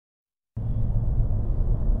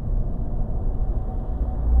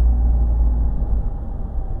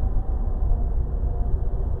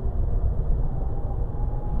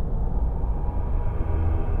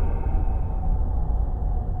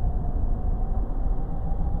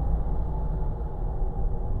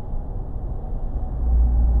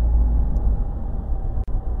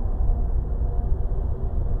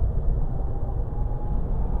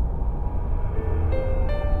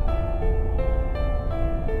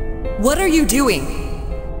What are you doing?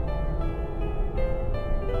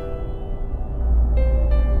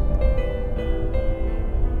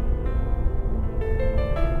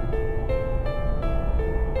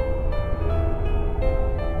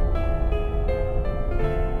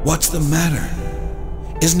 What's the matter?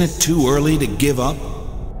 Isn't it too early to give up?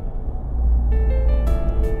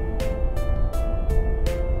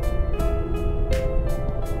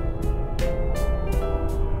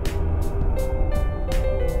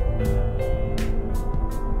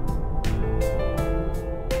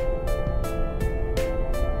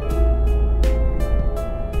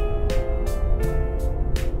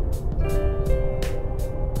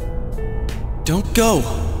 Don't go!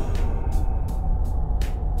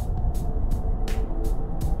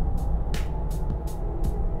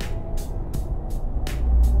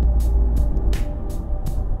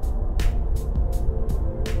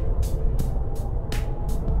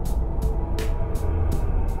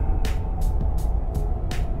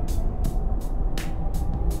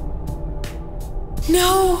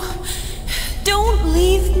 No! Don't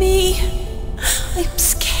leave me! I'm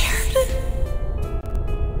scared.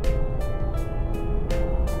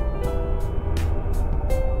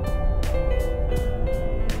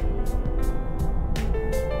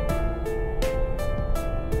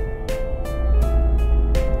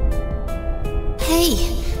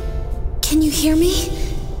 Hey, can you hear me?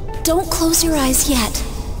 Don't close your eyes yet.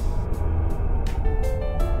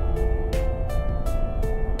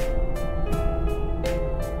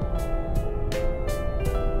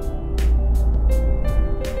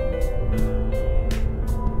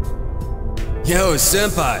 Yo,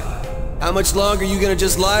 Senpai, how much longer are you gonna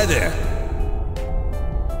just lie there?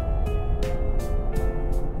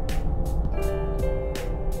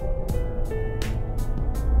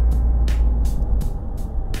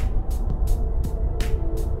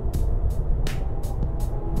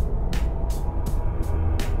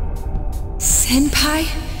 Senpai,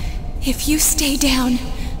 if you stay down,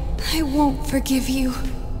 I won't forgive you.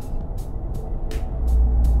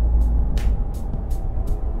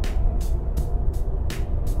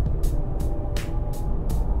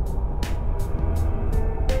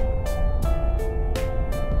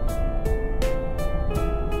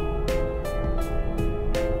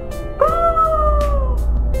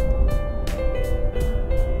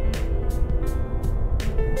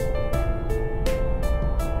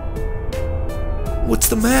 What's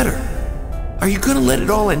the matter? Are you gonna let it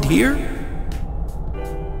all end here?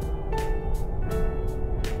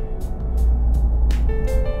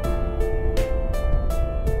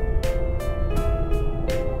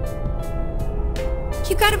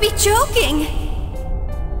 You gotta be joking!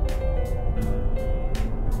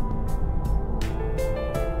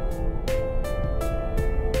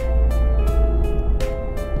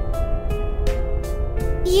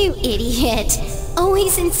 You idiot!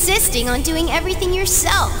 Always insisting on doing everything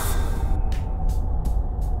yourself.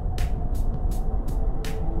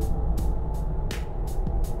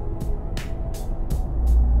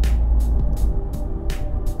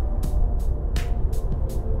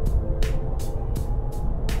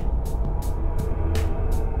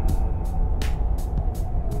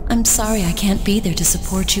 I'm sorry I can't be there to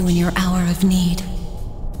support you in your hour of need.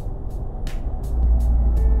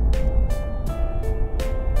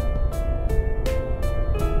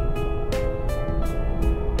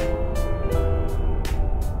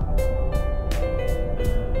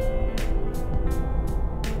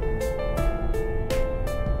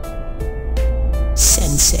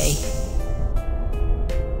 Sensei.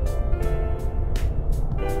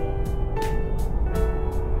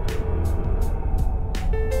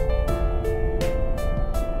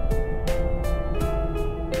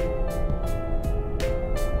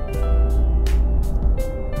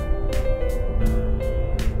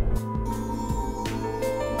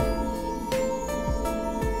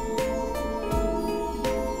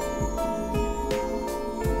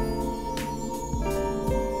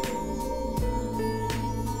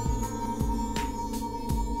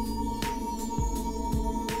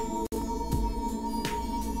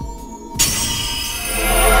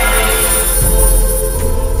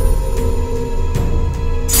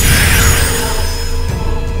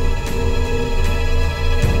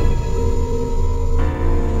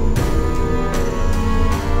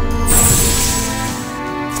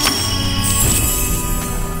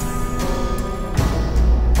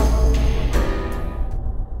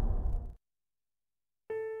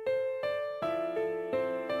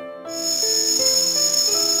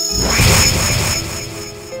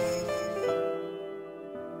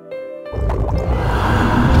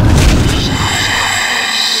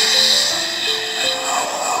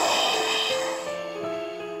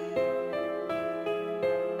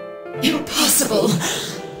 Impossible!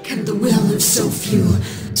 Can the will of so few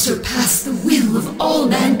surpass the will of all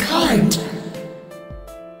mankind?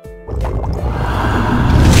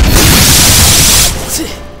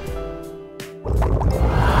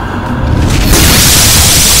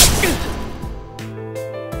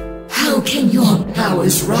 How can your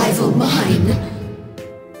powers rival mine?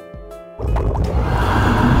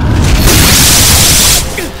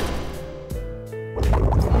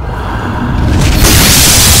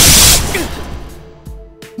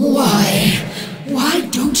 Why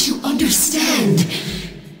don't you understand?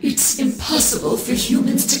 It's impossible for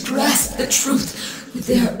humans to grasp the truth with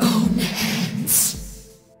their own hands.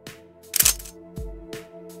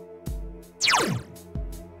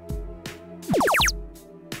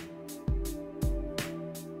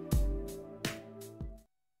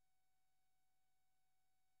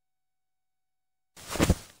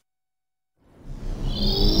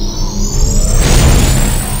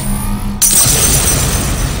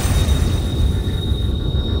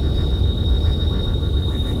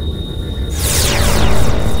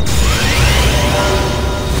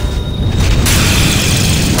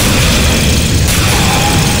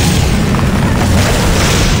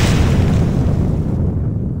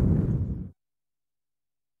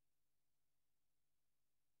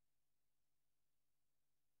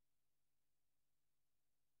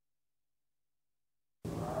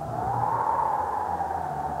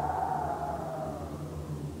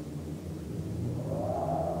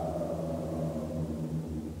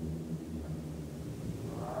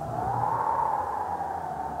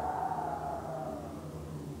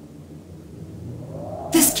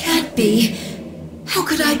 This can't be. How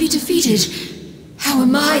could I be defeated? How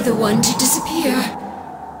am I the one to disappear?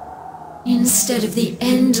 Instead of the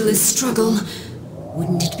endless struggle,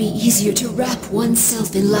 wouldn't it be easier to wrap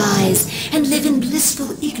oneself in lies and live in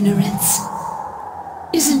blissful ignorance?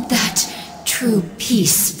 Isn't that true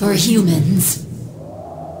peace for humans?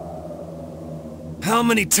 How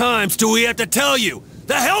many times do we have to tell you?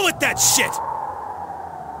 The hell with that shit!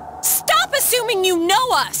 Stop assuming you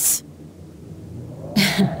know us!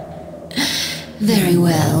 Very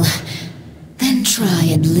well. Then try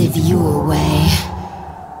and live your way.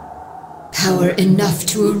 Power enough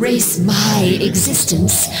to erase my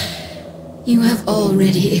existence. You have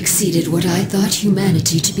already exceeded what I thought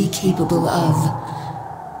humanity to be capable of.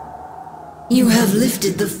 You have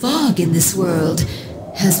lifted the fog in this world,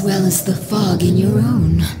 as well as the fog in your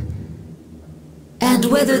own. And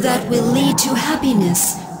whether that will lead to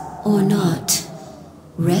happiness or not,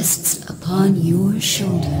 rests upon your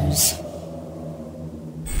shoulders.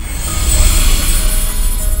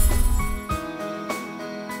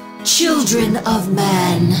 Children of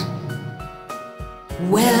man,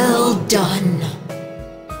 well done.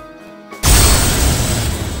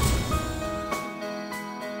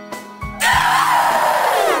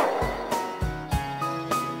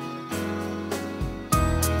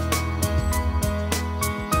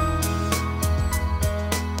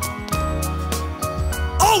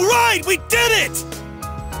 All right, we did it!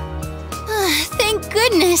 Thank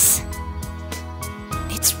goodness.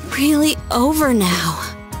 It's really over now.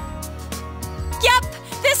 Yep,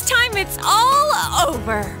 this time it's all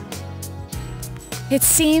over. It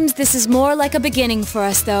seems this is more like a beginning for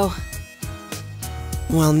us, though.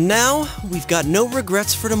 Well, now we've got no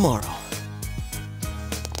regrets for tomorrow.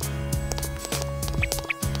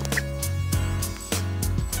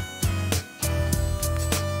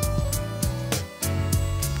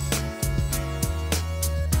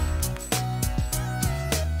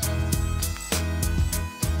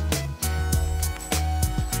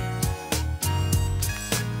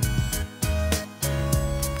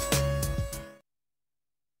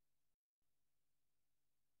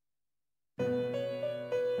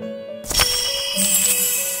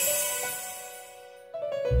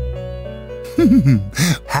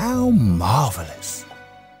 How marvelous!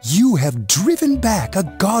 You have driven back a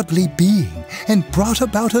godly being and brought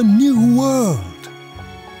about a new world.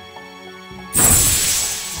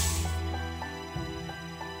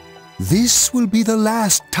 This will be the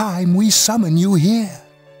last time we summon you here.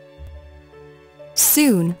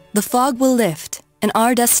 Soon, the fog will lift, and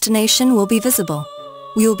our destination will be visible.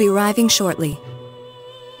 We will be arriving shortly.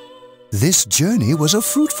 This journey was a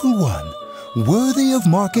fruitful one, worthy of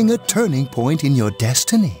marking a turning point in your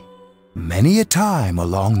destiny. Many a time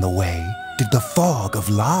along the way did the fog of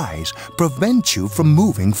lies prevent you from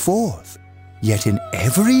moving forth. Yet in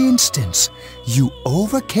every instance, you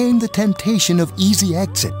overcame the temptation of easy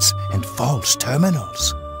exits and false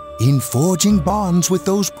terminals. In forging bonds with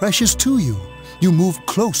those precious to you, you moved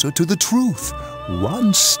closer to the truth,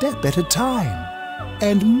 one step at a time.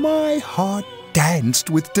 And my heart danced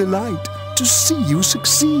with delight to see you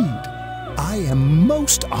succeed. I am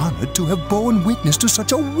most honored to have borne witness to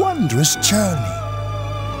such a wondrous journey.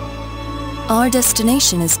 Our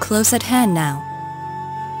destination is close at hand now.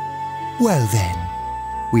 Well then,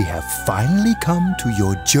 we have finally come to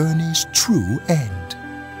your journey's true end.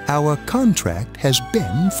 Our contract has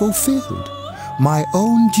been fulfilled. My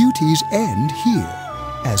own duties end here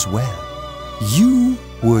as well. You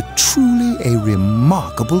were truly a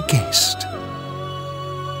remarkable guest.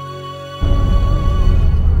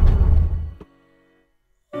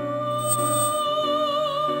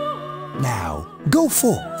 Now, go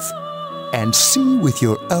forth and see with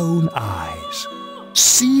your own eyes.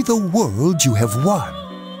 See the world you have won,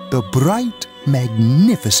 the bright,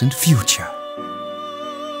 magnificent future.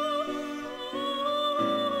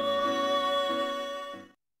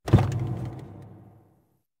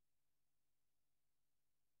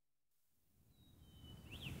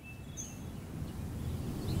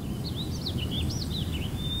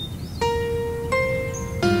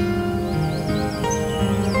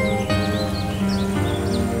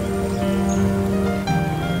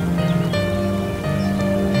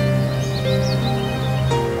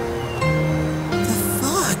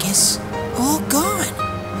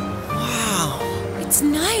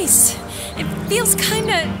 Feels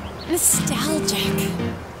kinda nostalgic.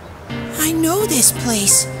 I know this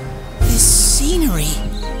place. This scenery.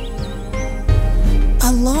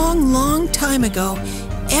 A long, long time ago,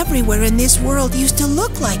 everywhere in this world used to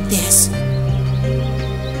look like this.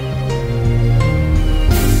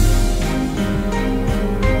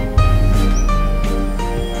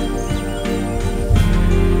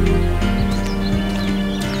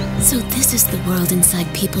 So this is the world inside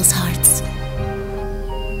people's hearts.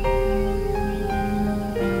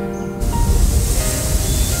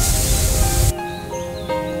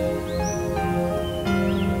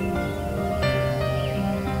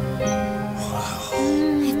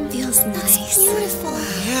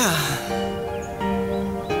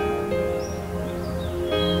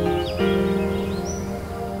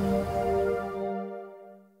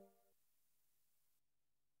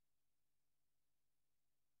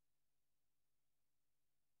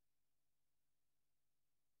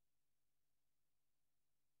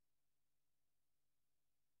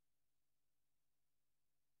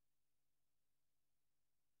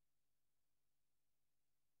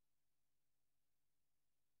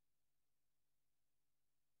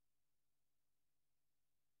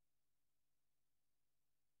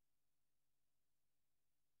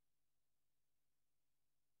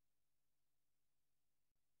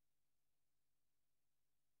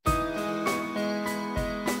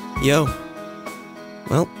 Yo.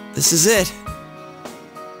 Well, this is it.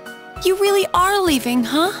 You really are leaving,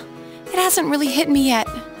 huh? It hasn't really hit me yet.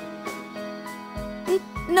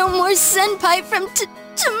 No more senpai from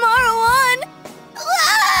tomorrow on!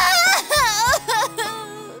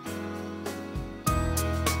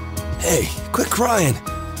 Hey, quit crying.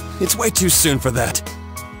 It's way too soon for that.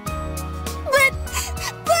 But...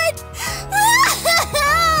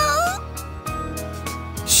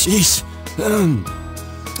 Sheesh.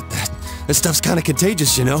 That stuff's kinda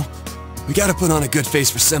contagious, you know? We gotta put on a good face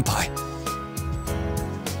for Senpai.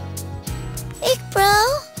 Big bro?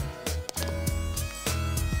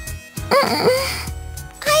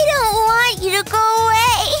 I don't want you to go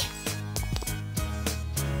away!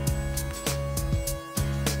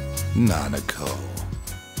 Nanako,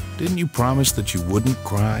 didn't you promise that you wouldn't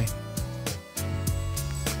cry?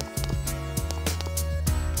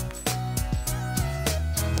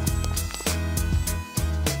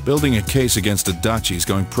 Building a case against Adachi is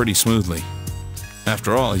going pretty smoothly.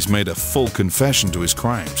 After all, he's made a full confession to his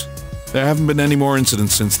crimes. There haven't been any more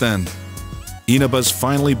incidents since then. Inaba's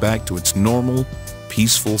finally back to its normal,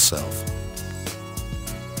 peaceful self.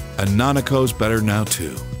 And Nanako's better now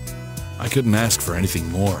too. I couldn't ask for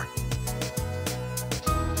anything more.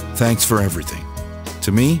 Thanks for everything.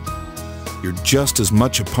 To me, you're just as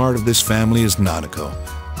much a part of this family as Nanako.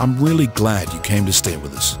 I'm really glad you came to stay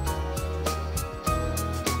with us.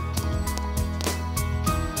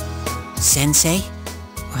 Sensei,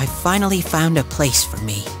 I finally found a place for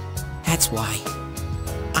me. That's why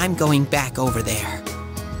I'm going back over there.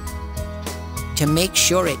 To make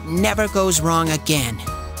sure it never goes wrong again.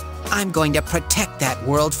 I'm going to protect that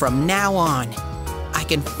world from now on. I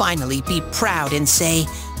can finally be proud and say,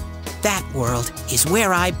 that world is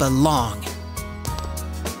where I belong.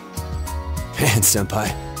 Man,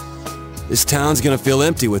 Senpai, this town's gonna feel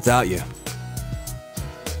empty without you.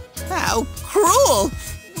 How cruel!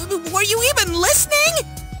 Were you even listening?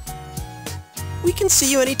 We can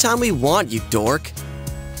see you anytime we want, you dork.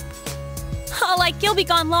 All I you'll be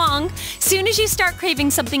gone long. Soon as you start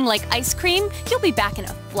craving something like ice cream, you'll be back in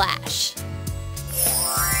a flash.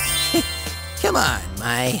 Come on,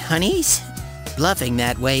 my honeys. Bluffing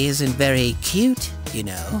that way isn't very cute, you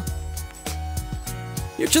know.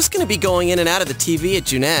 You're just gonna be going in and out of the TV at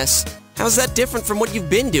Juness. How's that different from what you've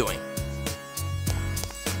been doing?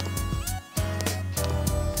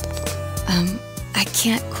 I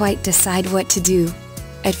can't quite decide what to do.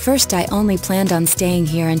 At first, I only planned on staying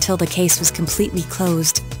here until the case was completely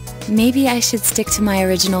closed. Maybe I should stick to my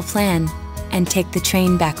original plan and take the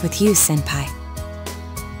train back with you, Senpai.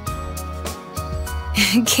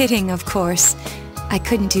 Kidding, of course. I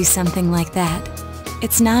couldn't do something like that.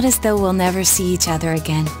 It's not as though we'll never see each other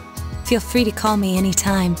again. Feel free to call me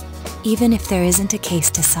anytime, even if there isn't a case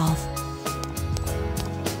to solve.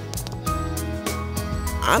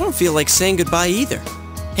 I don't feel like saying goodbye either.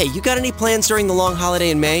 Hey, you got any plans during the long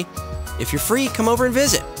holiday in May? If you're free, come over and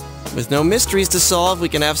visit. With no mysteries to solve, we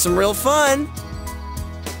can have some real fun.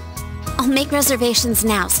 I'll make reservations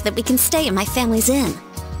now so that we can stay at my family's inn.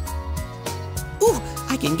 Ooh,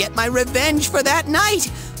 I can get my revenge for that night.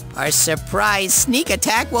 Our surprise sneak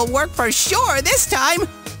attack will work for sure this time.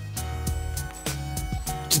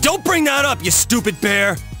 Don't bring that up, you stupid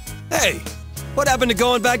bear! Hey, what happened to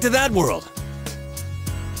going back to that world?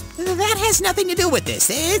 That has nothing to do with this.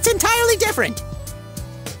 It's entirely different.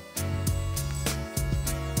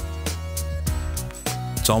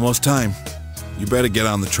 It's almost time. You better get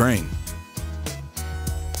on the train.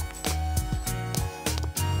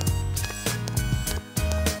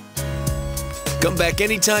 Come back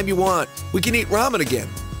anytime you want. We can eat ramen again.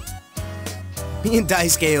 Me and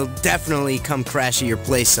Daisuke will definitely come crash at your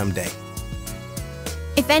place someday.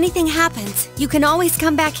 If anything happens, you can always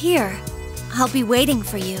come back here. I'll be waiting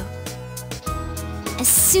for you. As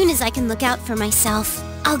soon as I can look out for myself,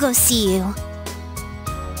 I'll go see you.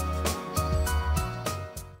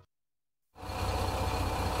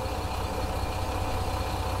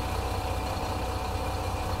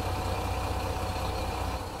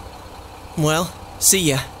 Well, see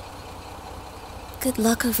ya. Good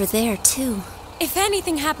luck over there, too. If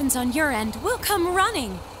anything happens on your end, we'll come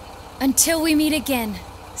running. Until we meet again,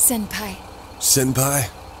 Senpai. Senpai,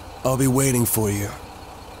 I'll be waiting for you.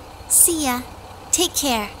 See ya. Take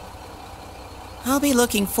care. I'll be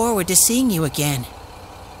looking forward to seeing you again.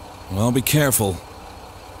 Well, be careful.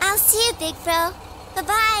 I'll see you, Big Bro.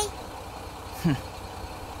 Bye-bye.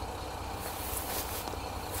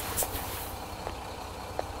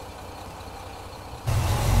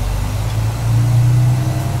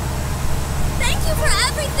 Thank you for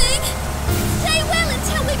everything. Stay well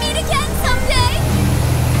until we meet again someday.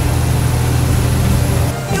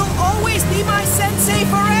 You'll always be my sensei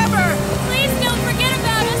forever! Please don't forget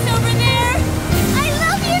about us over there. I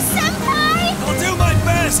love you, Senpai. I'll do my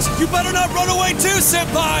best! You better not run away too,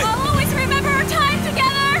 Senpai! I'll always remember our time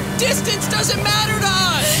together. Distance doesn't matter to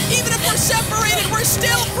us! Even if we're separated, we're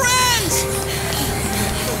still friends!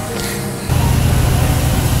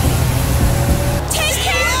 Take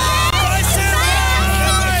care. Bye, Senpai!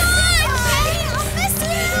 I'll miss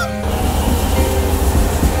you.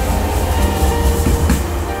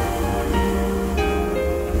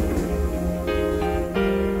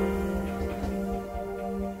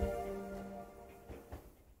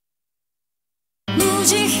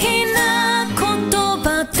 무지히나言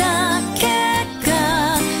葉だけが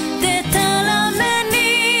でたらめ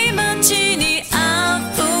に街に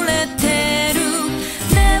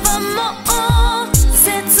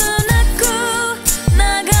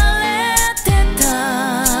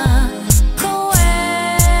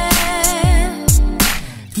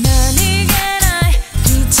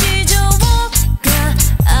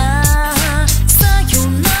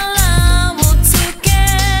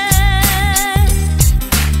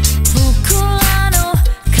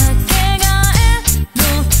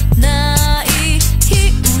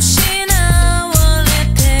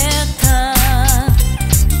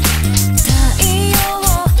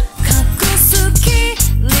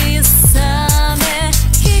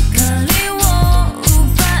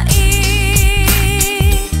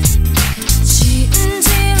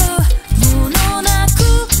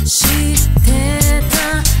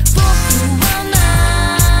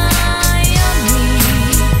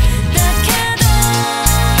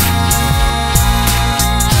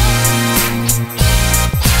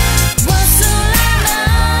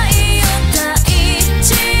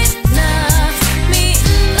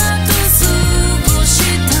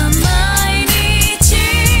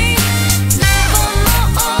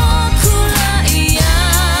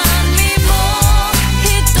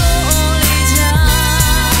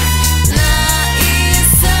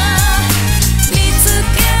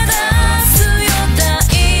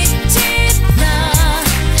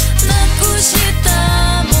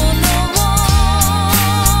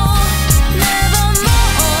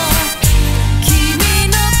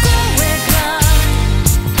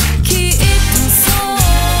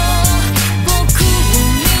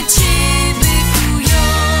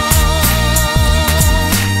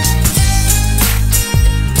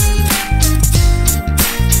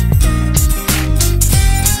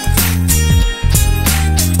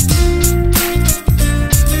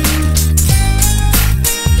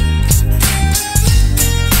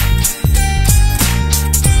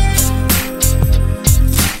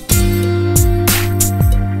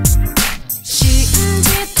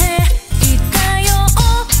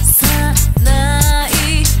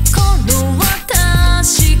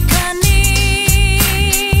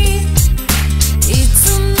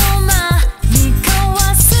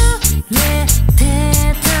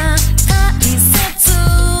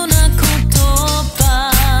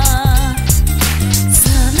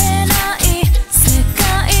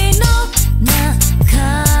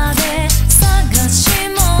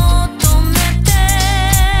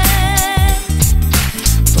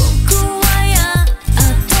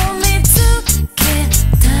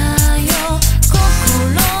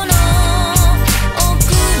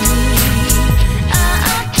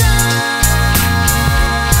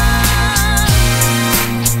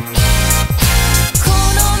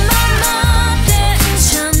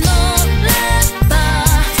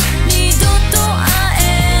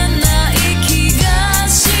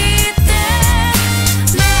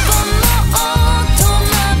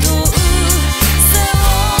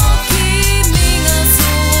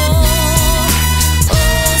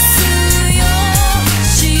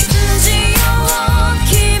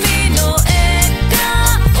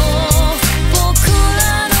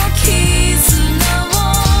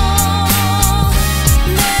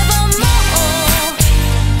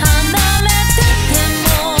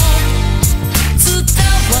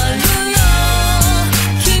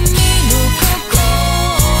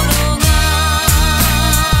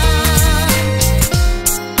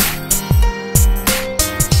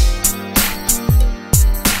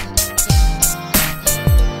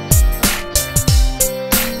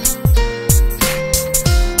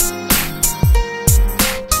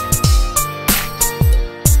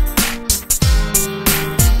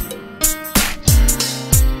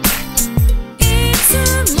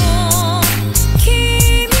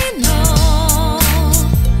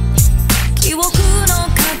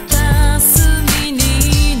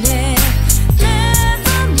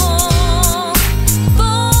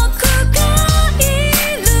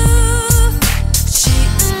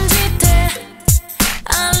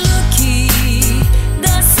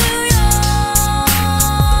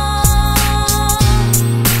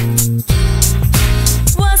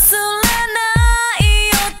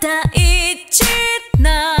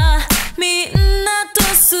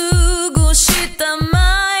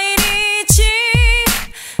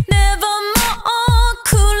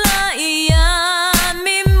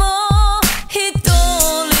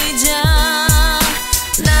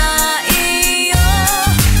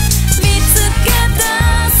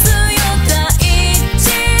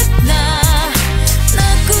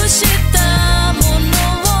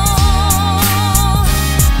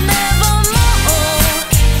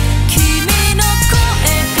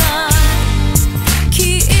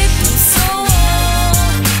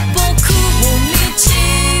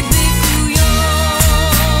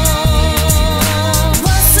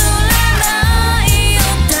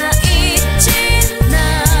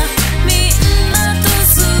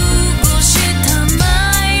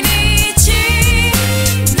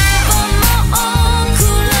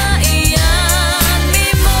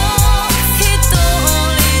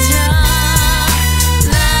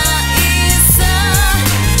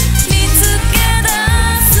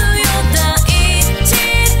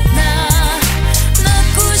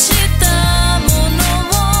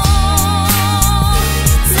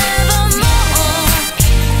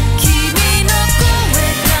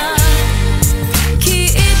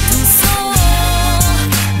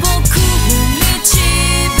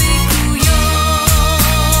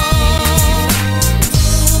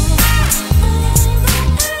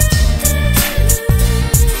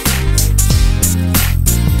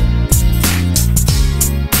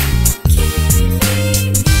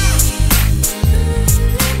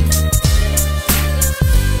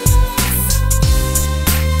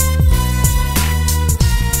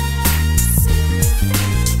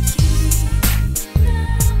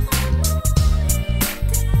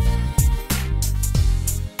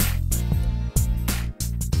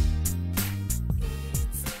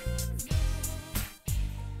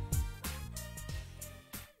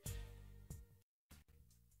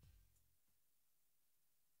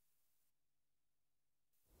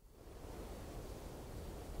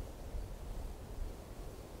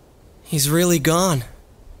He's really gone.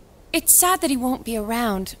 It's sad that he won't be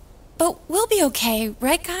around, but we'll be okay,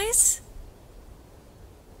 right guys?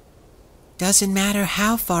 Doesn't matter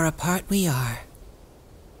how far apart we are.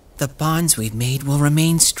 The bonds we've made will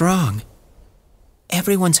remain strong.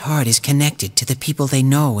 Everyone's heart is connected to the people they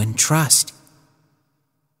know and trust.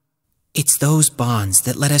 It's those bonds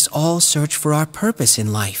that let us all search for our purpose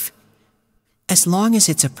in life. As long as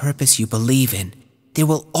it's a purpose you believe in, there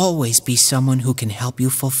will always be someone who can help you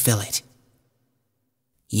fulfill it.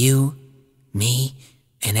 You, me,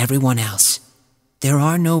 and everyone else. There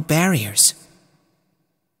are no barriers.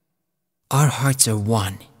 Our hearts are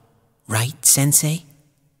one, right, Sensei?